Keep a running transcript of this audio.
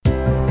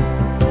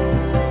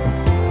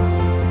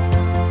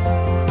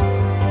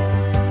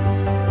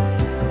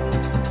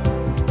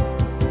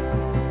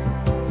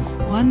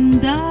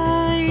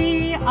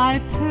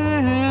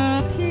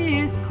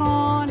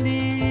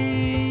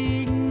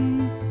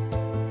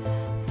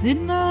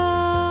sinner,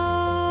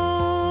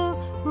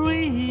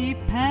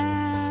 repent.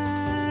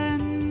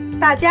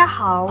 大家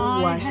好，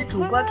我是主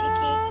播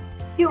Kiki，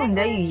 用你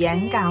的语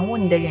言感悟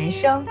你的人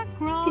生。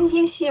今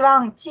天希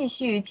望继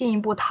续进一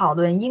步讨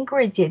论英格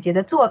瑞姐姐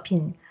的作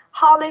品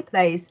Holy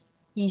Place。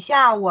以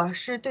下我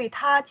是对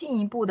她进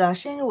一步的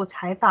深入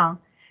采访，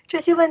这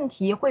些问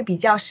题会比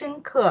较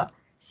深刻，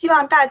希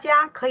望大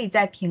家可以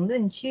在评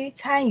论区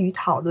参与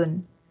讨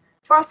论。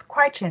First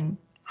question,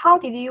 how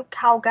did you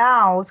call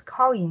God's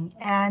calling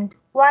and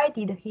why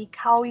did he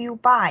call you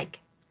back?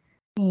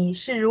 你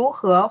是如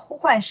何呼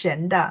唤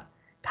神的？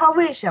他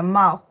为什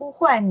么呼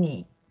唤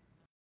你？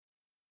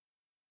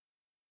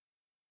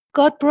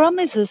 God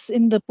promises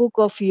in the book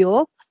of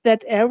Job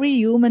that every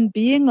human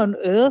being on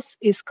earth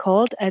is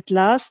called at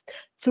last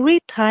 3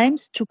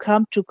 times to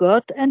come to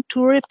God and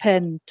to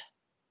repent.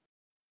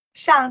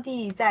 上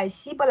帝在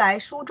希伯来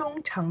书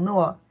中承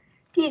诺，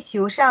地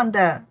球上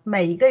的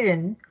每一个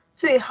人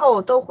最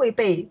后都会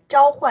被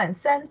召唤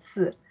3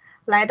次，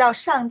来到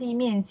上帝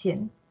面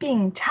前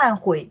并忏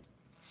悔。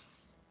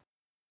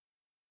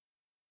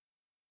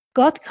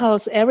God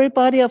calls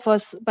everybody of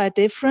us by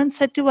different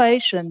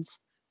situations.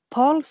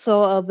 Paul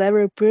saw a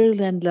very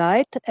brilliant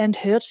light and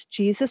heard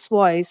Jesus'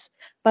 voice,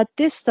 but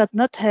this does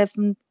not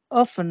happen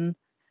often.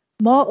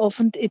 More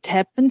often it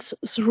happens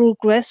through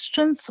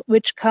questions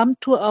which come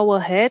to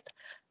our head,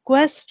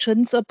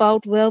 questions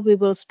about where we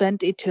will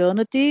spend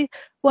eternity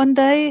one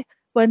day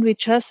when we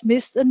just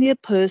missed a near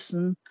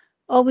person,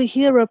 or we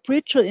hear a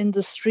preacher in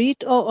the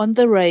street or on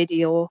the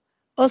radio,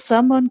 or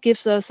someone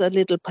gives us a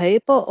little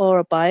paper or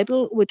a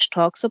Bible which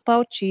talks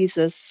about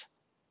Jesus.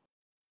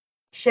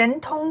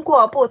 神通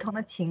过不同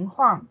的情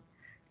况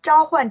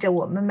召唤着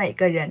我们每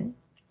个人。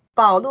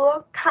保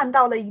罗看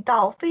到了一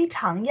道非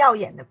常耀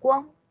眼的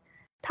光，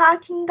他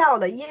听到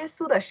了耶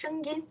稣的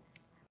声音，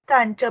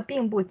但这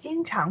并不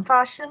经常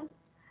发生。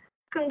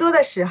更多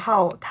的时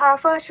候，它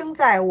发生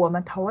在我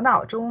们头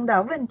脑中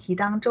的问题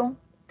当中。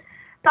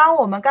当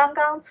我们刚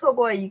刚错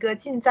过一个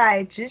近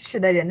在咫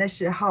尺的人的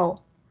时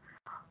候，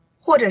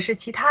或者是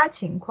其他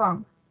情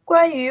况，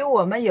关于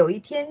我们有一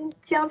天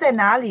将在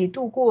哪里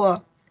度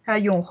过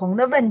永恒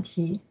的问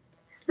题，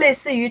类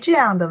似于这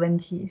样的问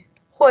题，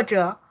或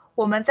者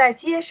我们在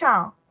街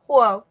上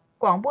或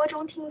广播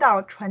中听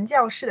到传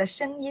教士的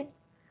声音，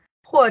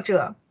或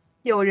者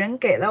有人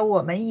给了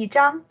我们一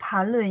张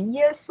谈论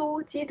耶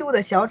稣基督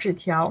的小纸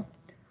条，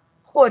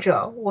或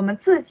者我们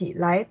自己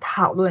来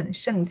讨论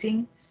圣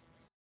经。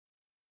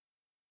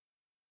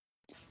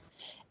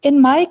In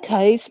my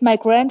case, my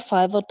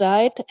grandfather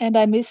died and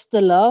I missed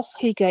the love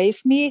he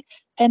gave me,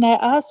 and I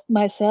asked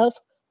myself,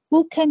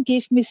 who can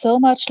give me so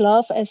much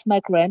love as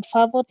my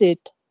grandfather did?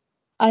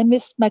 I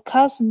missed my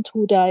cousin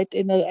who died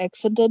in an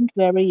accident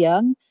very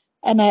young,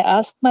 and I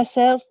asked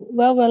myself,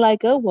 where will I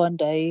go one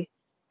day?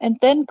 And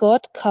then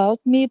God called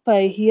me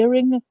by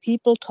hearing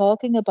people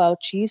talking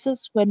about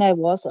Jesus when I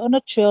was on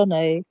a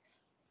journey.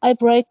 I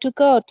prayed to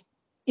God,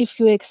 if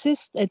you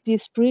exist and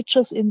these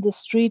preachers in the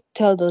street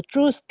tell the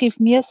truth, give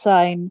me a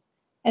sign.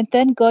 And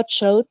then God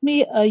showed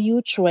me a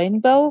huge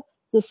rainbow,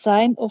 the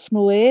sign of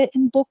Noah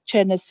in book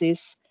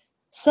Genesis.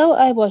 So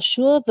I was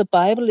sure the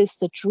Bible is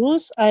the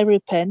truth. I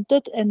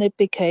repented and I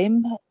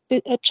became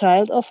a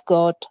child of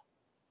God.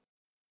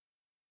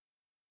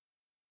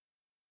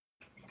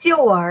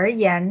 就我而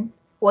言，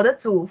我的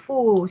祖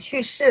父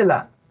去世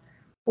了，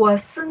我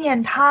思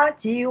念他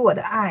给予我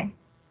的爱。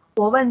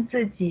我问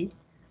自己，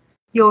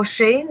有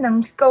谁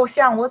能够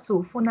像我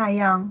祖父那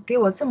样给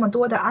我这么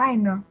多的爱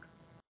呢？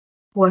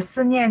我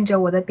思念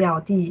着我的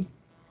表弟，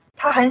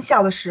他很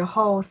小的时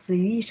候死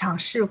于一场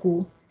事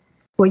故。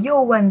我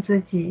又问自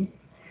己，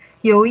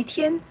有一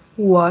天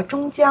我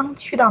终将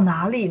去到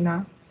哪里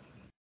呢？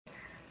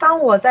当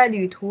我在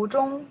旅途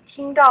中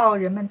听到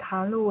人们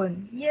谈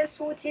论耶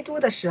稣基督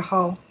的时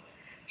候，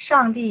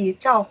上帝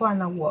召唤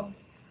了我。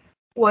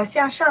我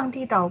向上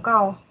帝祷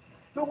告，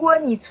如果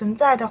你存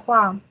在的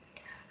话，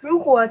如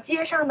果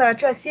街上的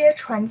这些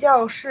传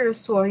教士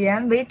所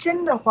言为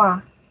真的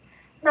话，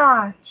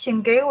那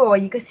请给我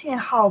一个信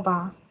号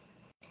吧。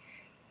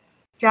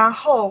然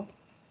后，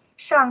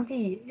上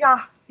帝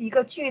让一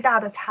个巨大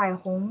的彩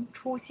虹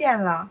出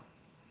现了，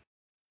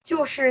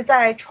就是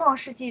在创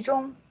世纪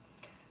中，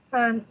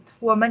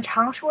我们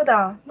常说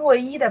的诺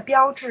伊的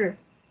标志。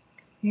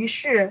于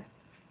是，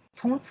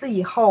从此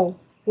以后，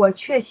我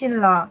确信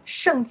了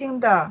圣经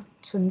的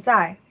存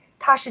在，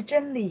它是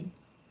真理。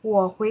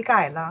我悔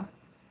改了，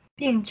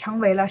并成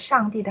为了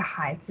上帝的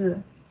孩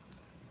子。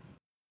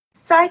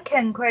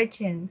Second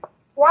question,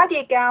 why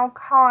did God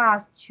call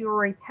us to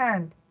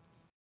repent?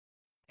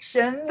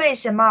 神为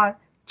什么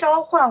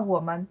召唤我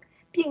们，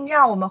并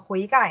让我们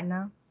悔改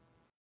呢？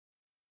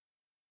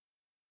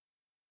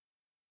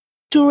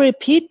 To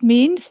repeat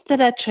means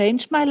that I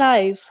changed my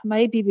life.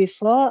 Maybe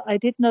before I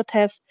did not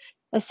have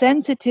a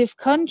sensitive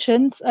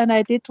conscience and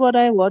I did what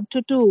I want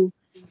to do.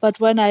 But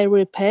when I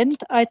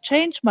repent, I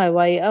change my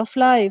way of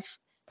life.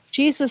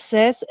 Jesus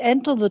says,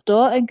 enter the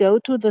door and go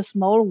to the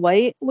small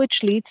way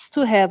which leads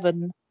to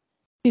heaven.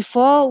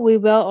 Before we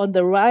were on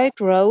the right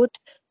road,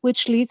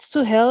 which leads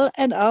to hell,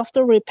 and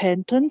after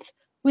repentance,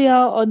 we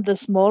are on the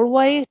small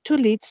way to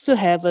leads to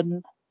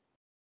heaven.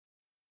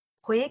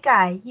 悔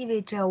改意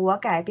味着我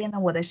改变了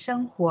我的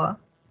生活。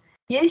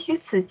也许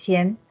此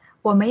前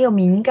我没有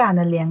敏感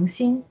的良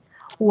心，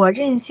我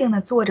任性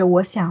地做着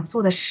我想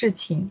做的事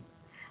情。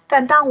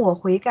但当我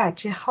悔改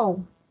之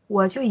后，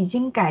我就已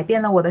经改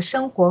变了我的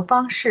生活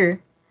方式。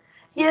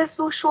耶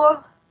稣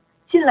说，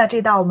进了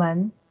这道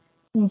门，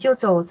你就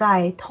走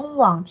在通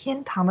往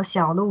天堂的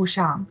小路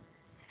上。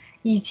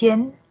以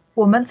前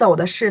我们走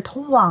的是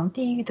通往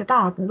地狱的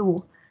大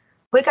路，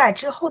悔改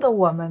之后的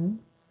我们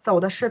走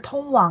的是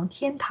通往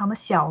天堂的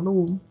小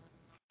路。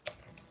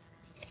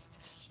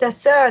The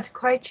third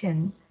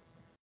question.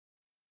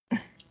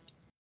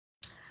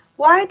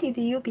 Why did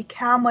you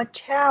become a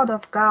child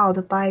of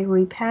God by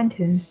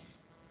repentance?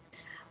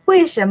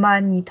 为什么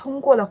你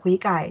通过了悔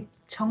改，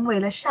成为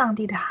了上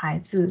帝的孩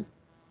子？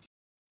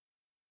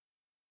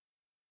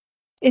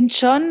 In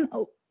John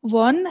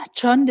 1,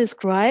 John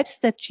describes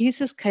that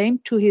Jesus came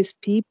to his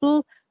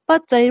people,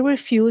 but they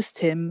refused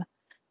him.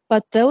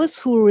 But those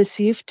who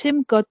received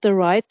him got the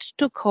right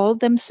to call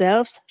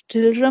themselves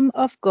children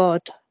of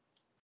God.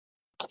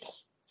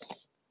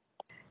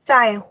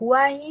 在胡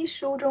安一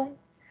书中，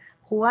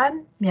胡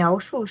安描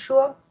述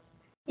说，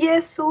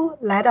耶稣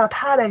来到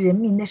他的人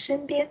民的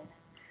身边，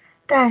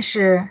但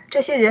是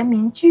这些人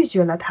民拒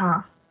绝了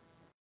他。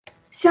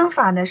相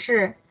反的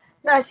是，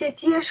那些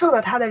接受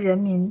了他的人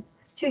民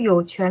就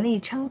有权利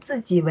称自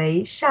己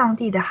为上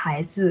帝的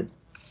孩子。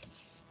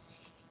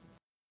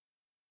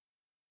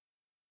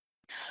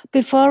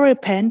Before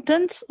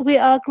repentance, we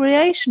are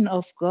creation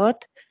of God,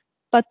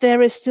 but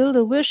there is still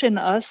the wish in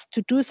us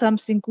to do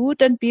something good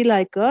and be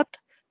like God.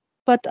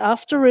 But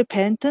after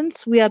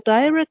repentance, we are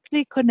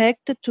directly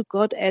connected to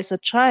God as a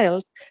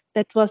child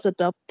that was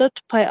adopted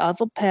by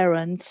other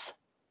parents.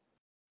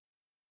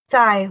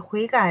 在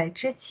悔改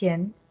之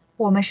前，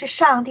我们是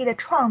上帝的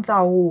创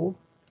造物。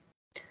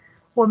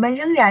我们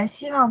仍然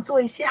希望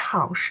做一些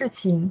好事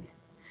情，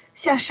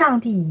像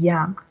上帝一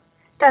样，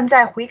但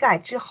在悔改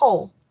之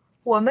后，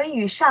我们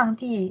与上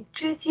帝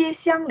直接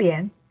相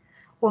连，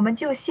我们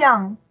就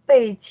像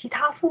被其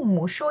他父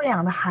母收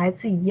养的孩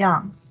子一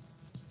样。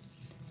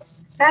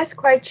Last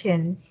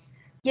question.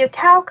 You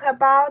talk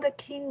about the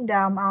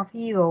kingdom of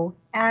evil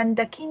and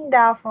the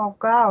kingdom of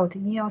God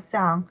in your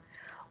song.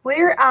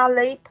 Where are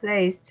they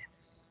placed?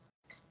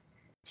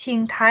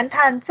 请谈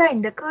谈在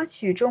你的歌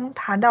曲中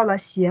谈到了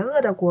邪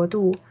恶的国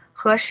度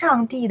和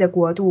上帝的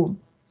国度，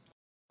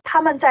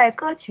他们在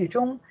歌曲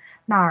中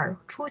哪儿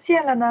出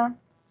现了呢？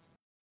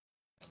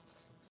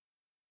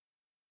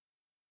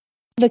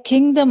 The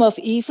kingdom of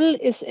evil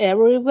is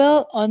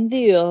everywhere on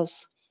the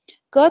earth.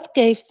 God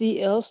gave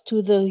the earth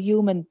to the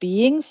human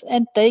beings,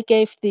 and they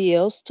gave the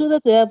earth to the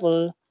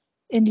devil.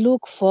 In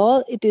Luke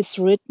 4 it is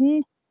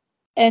written,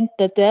 And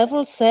the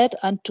devil said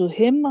unto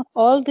him,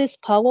 All this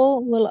power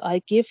will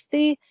I give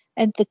thee,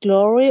 and the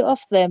glory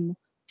of them,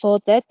 for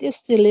that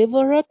is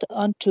delivered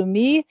unto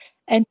me,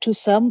 and to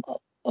some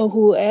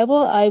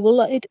whoever I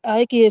will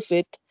I give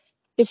it.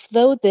 If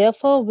thou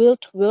therefore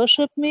wilt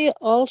worship me,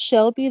 all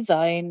shall be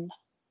thine.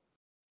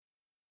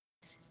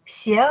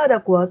 邪恶的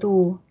国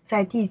度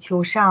在地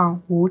球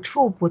上无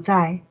处不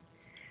在。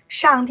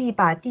上帝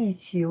把地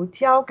球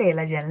交给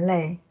了人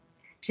类，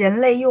人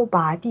类又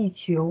把地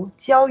球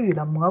交予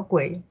了魔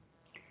鬼。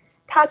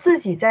他自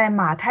己在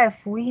马太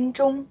福音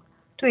中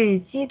对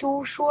基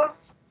督说，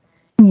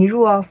你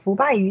若服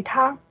败于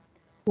他，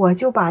我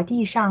就把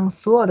地上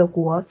所有的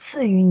国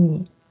赐予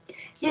你，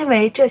因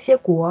为这些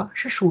国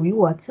是属于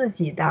我自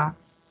己的。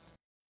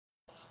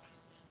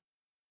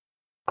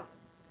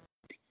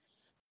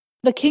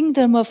The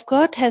kingdom of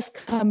God has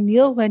come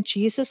near when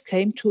Jesus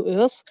came to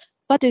earth,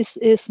 but it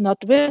is not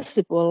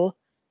visible.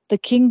 The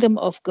kingdom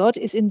of God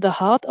is in the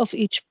heart of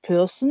each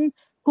person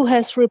who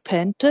has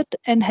repented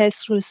and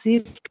has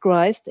received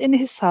Christ in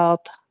his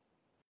heart.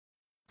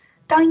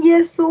 当耶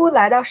稣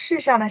来到世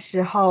上的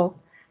时候，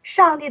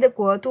上帝的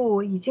国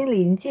度已经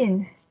临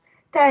近，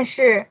但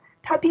是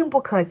它并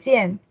不可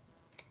见。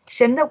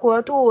神的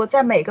国度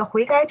在每个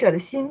悔改者的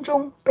心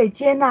中被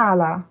接纳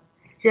了。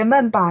人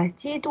们把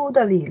基督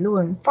的理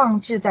论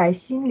放置在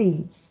心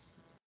里。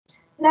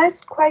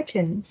Next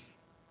question.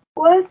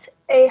 What's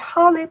a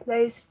holy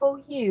place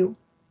for you?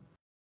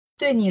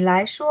 对你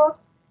来说，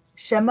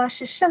什么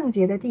是圣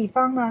洁的地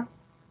方呢？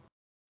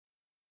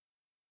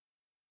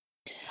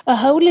 A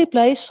holy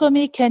place for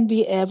me can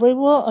be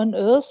everywhere on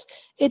earth.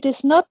 It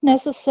is not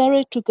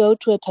necessary to go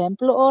to a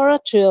temple or a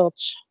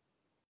church.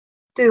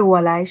 对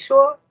我来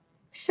说，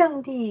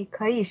圣地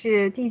可以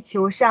是地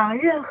球上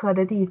任何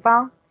的地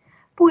方。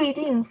不一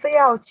定非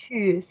要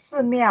去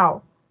寺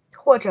庙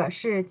或者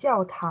是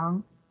教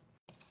堂。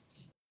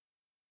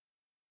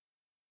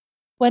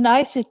When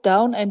I sit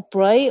down and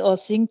pray or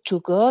sing to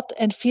God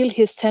and feel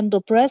His tender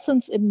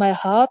presence in my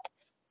heart,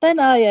 then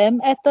I am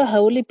at the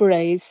holy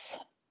place.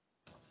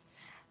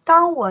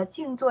 当我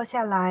静坐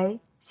下来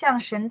向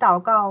神祷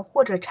告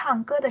或者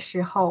唱歌的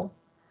时候，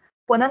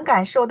我能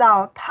感受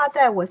到他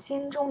在我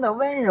心中的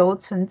温柔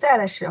存在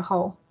的时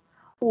候，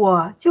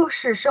我就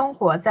是生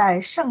活在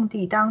圣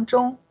地当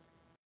中。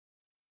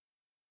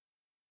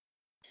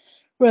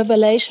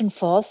Revelation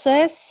 4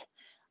 says,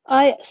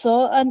 I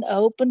saw an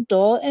open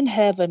door in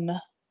heaven.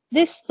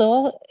 This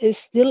door is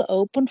still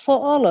open for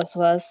all of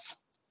us.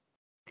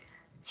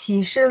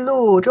 启示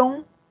录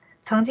中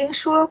曾经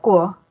说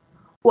过，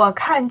我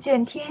看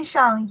见天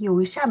上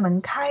有一扇门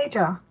开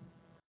着。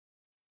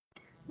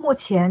目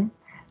前，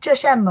这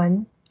扇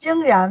门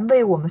仍然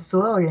为我们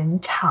所有人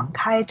敞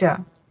开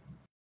着。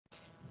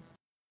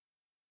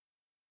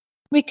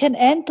We can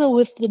enter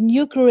with the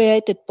new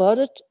created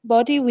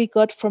body we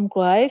got from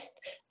Christ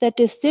that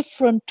is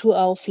different to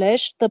our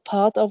flesh, the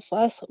part of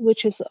us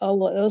which is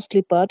our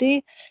earthly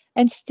body,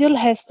 and still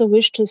has the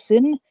wish to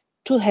sin,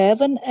 to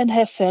heaven and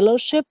have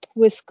fellowship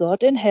with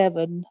God in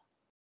heaven.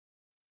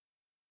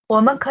 我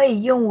们可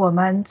以用我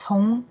们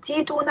从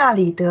基督那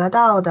里得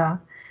到的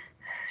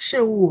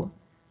事物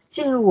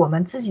进入我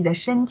们自己的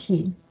身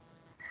体，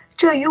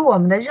这与我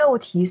们的肉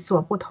体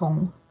所不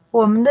同。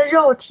我们的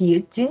肉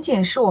体仅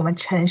仅是我们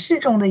尘世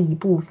中的一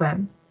部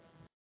分。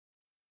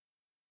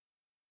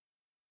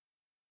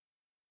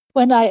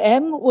When I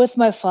am with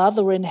my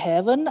Father in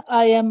heaven,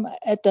 I am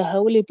at the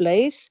holy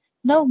place,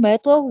 no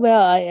matter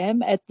where I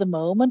am at the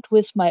moment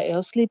with my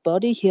earthly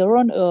body here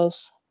on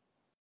earth.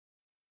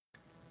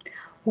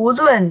 无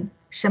论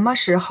什么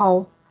时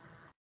候，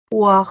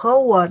我和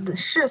我的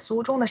世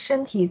俗中的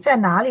身体在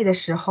哪里的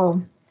时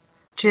候，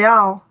只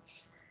要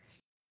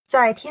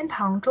在天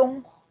堂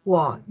中，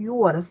我与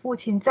我的父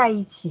亲在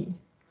一起，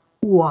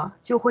我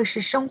就会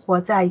是生活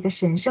在一个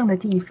神圣的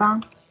地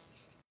方。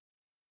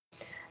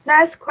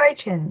Next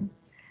question.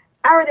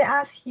 I already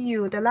asked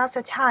you the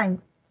last time,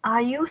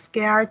 are you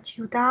scared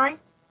to die?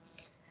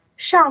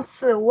 上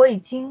次我已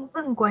经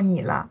问过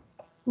你了，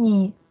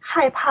你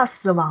害怕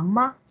死亡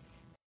吗？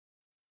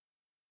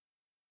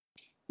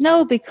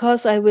 No,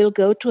 because I will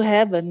go to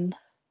heaven.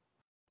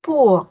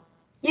 不，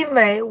因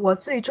为我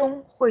最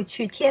终会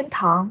去天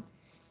堂。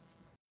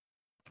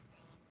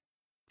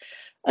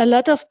A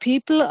lot of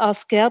people are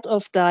scared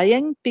of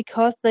dying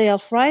because they are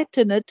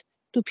frightened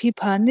to be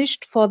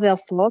punished for their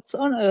thoughts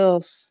on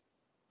earth.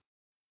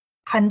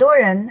 很多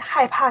人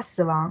害怕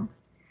死亡，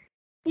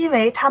因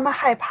为他们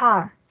害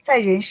怕在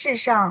人世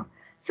上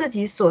自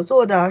己所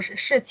做的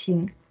事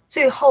情，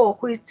最后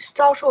会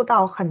遭受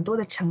到很多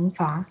的惩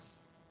罚。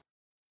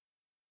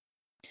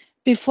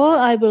Before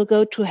I will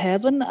go to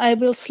heaven, I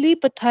will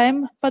sleep a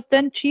time, but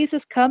then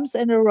Jesus comes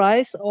and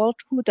arises all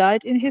who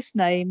died in his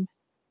name.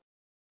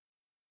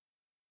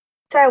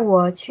 在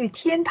我去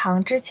天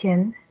堂之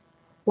前，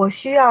我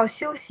需要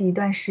休息一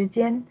段时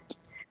间，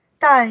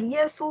但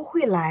耶稣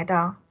会来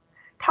的，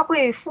他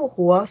会复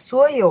活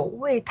所有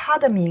为他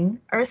的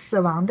名而死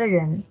亡的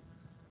人。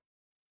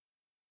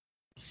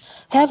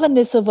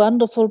Heaven is a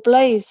wonderful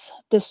place.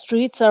 The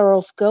streets are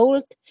of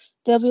gold.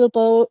 There will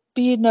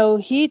be no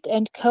heat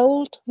and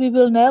cold. We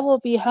will never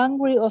be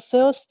hungry or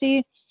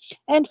thirsty,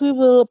 and we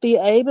will be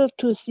able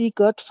to see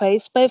God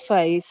face by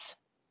face.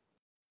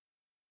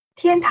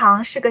 天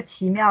堂是个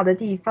奇妙的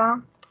地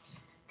方，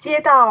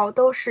街道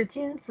都是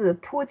金子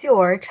铺就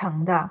而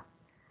成的，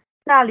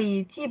那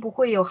里既不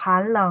会有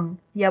寒冷，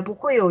也不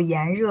会有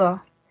炎热，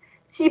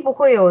既不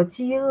会有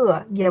饥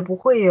饿，也不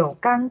会有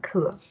干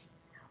渴。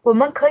我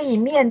们可以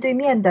面对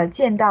面地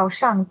见到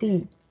上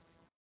帝。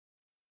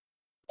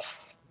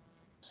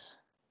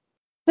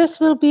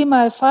This will be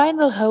my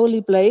final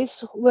holy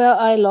place where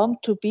I long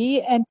to be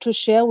and to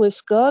share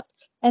with God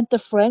and the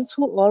friends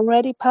who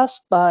already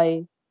passed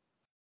by.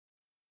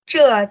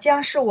 这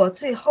将是我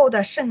最后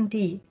的圣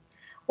地，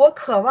我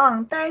渴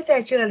望待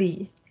在这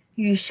里，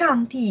与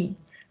上帝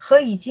和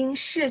已经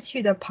逝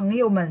去的朋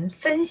友们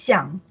分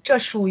享这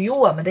属于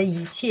我们的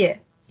一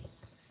切。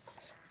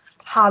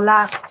好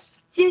了，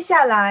接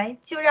下来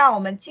就让我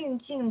们静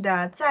静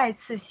地再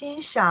次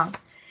欣赏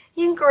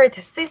Ingrid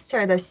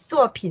Sister 的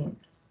作品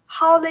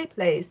Holy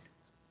Place，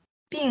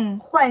 并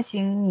唤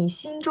醒你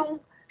心中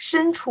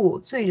深处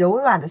最柔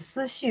软的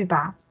思绪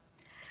吧。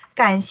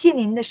感谢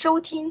您的收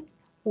听，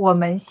我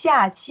们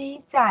下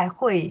期再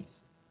会。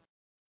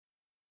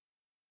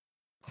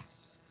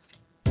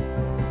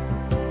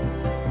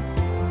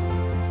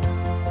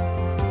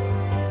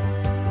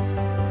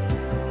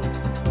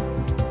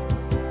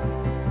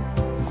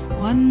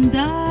One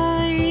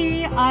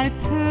day I've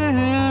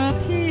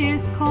heard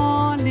his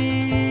calling,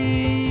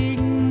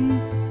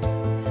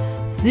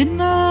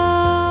 sinner,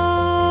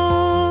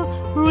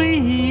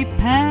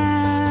 repent.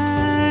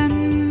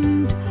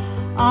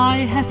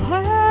 I have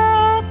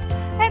heard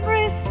and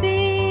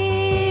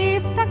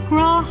received the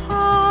Christ,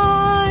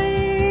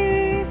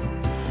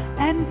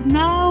 and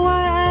now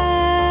I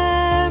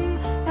am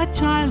a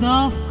child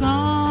of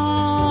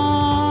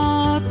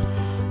God,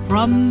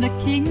 from the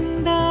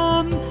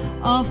kingdom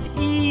of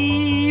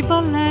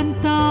evil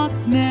and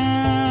darkness.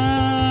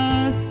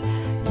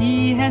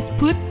 He has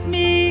put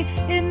me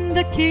in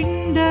the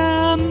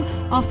kingdom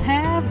of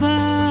heaven.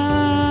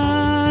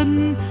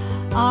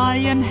 I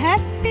am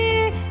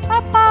happy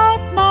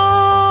about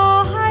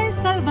my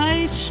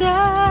salvation,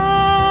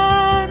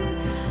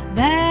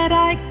 that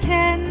I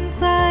can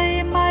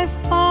say my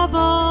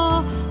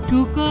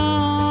to God.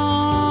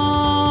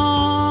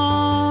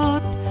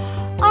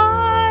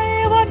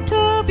 I want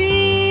to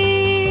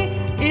be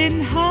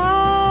in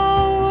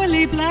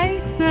holy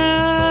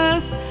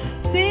places,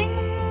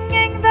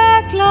 singing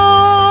the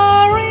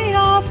glory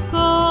of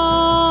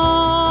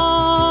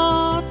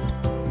God,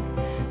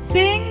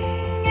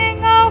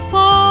 singing of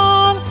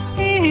all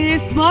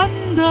His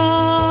wonders,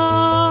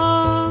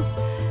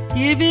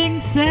 giving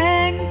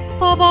thanks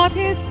for what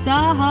He's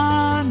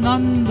done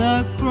on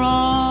the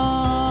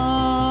cross.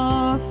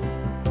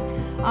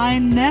 I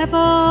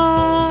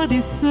never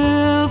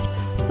deserved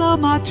so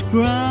much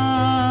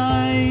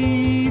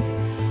grace,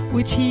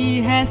 which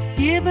He has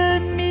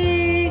given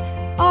me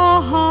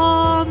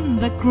on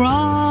the cross.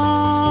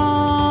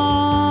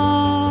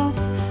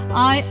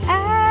 I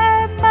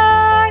am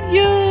a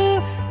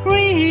new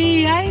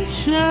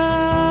creation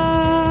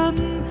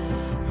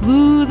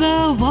through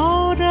the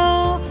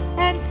water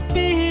and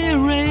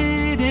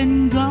Spirit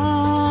in God.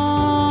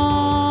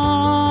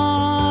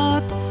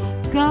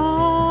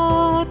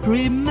 God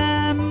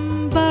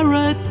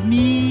remembered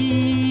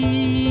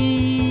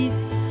me,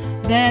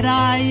 that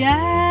I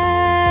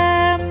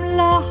am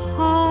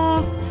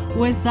lost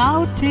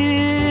without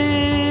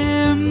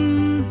Him.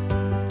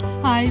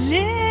 I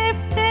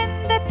lived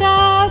in the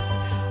dust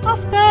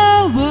of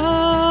the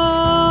world,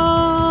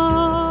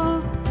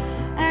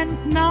 and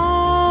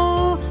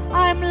now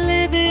I'm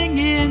living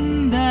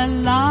in the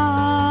light.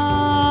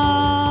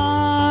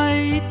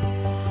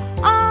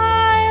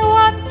 I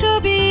want to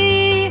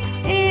be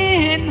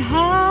in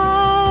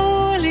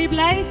holy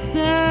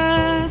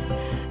places,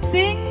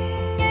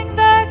 singing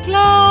the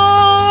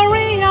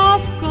glory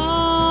of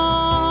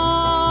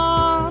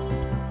God,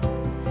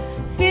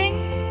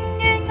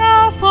 singing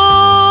of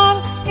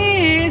all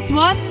His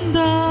wonders,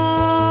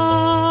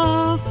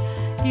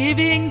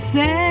 giving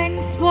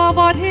thanks for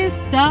what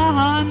He's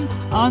done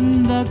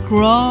on the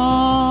cross.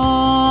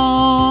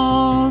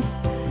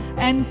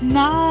 And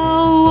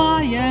now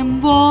I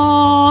am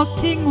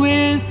walking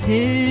with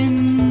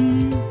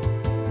Him.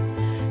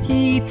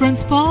 He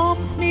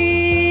transforms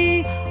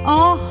me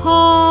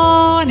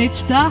on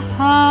each day.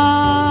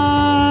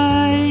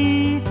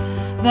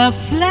 The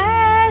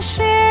flesh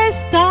is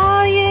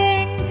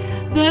dying,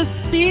 the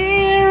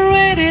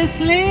Spirit is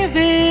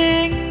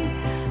living.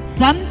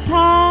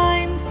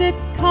 Sometimes it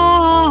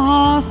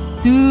costs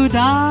to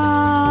die.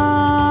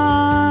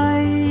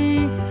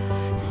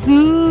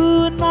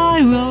 Soon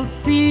I will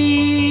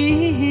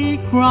see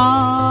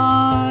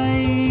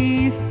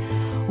Christ,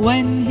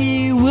 when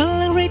He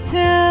will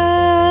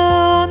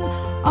return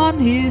on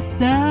His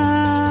day.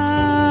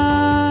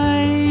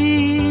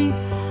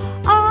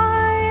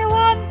 I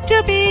want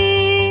to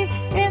be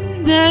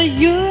in the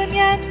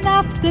union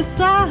of the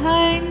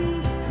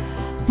saints,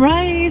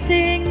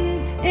 praising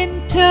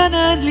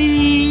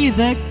eternally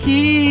the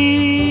King.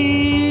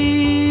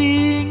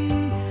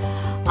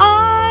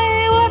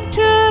 I want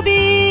to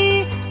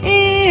be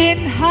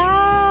in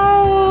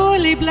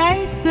holy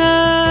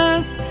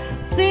places,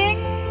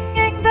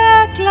 singing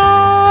the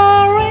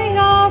glory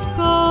of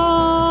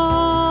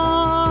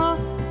God,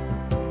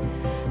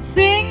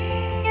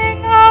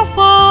 singing of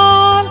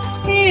all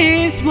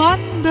His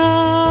wonders,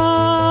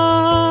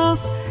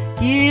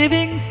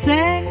 giving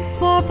thanks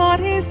for what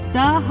He's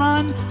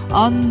done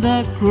on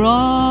the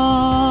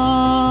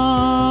cross.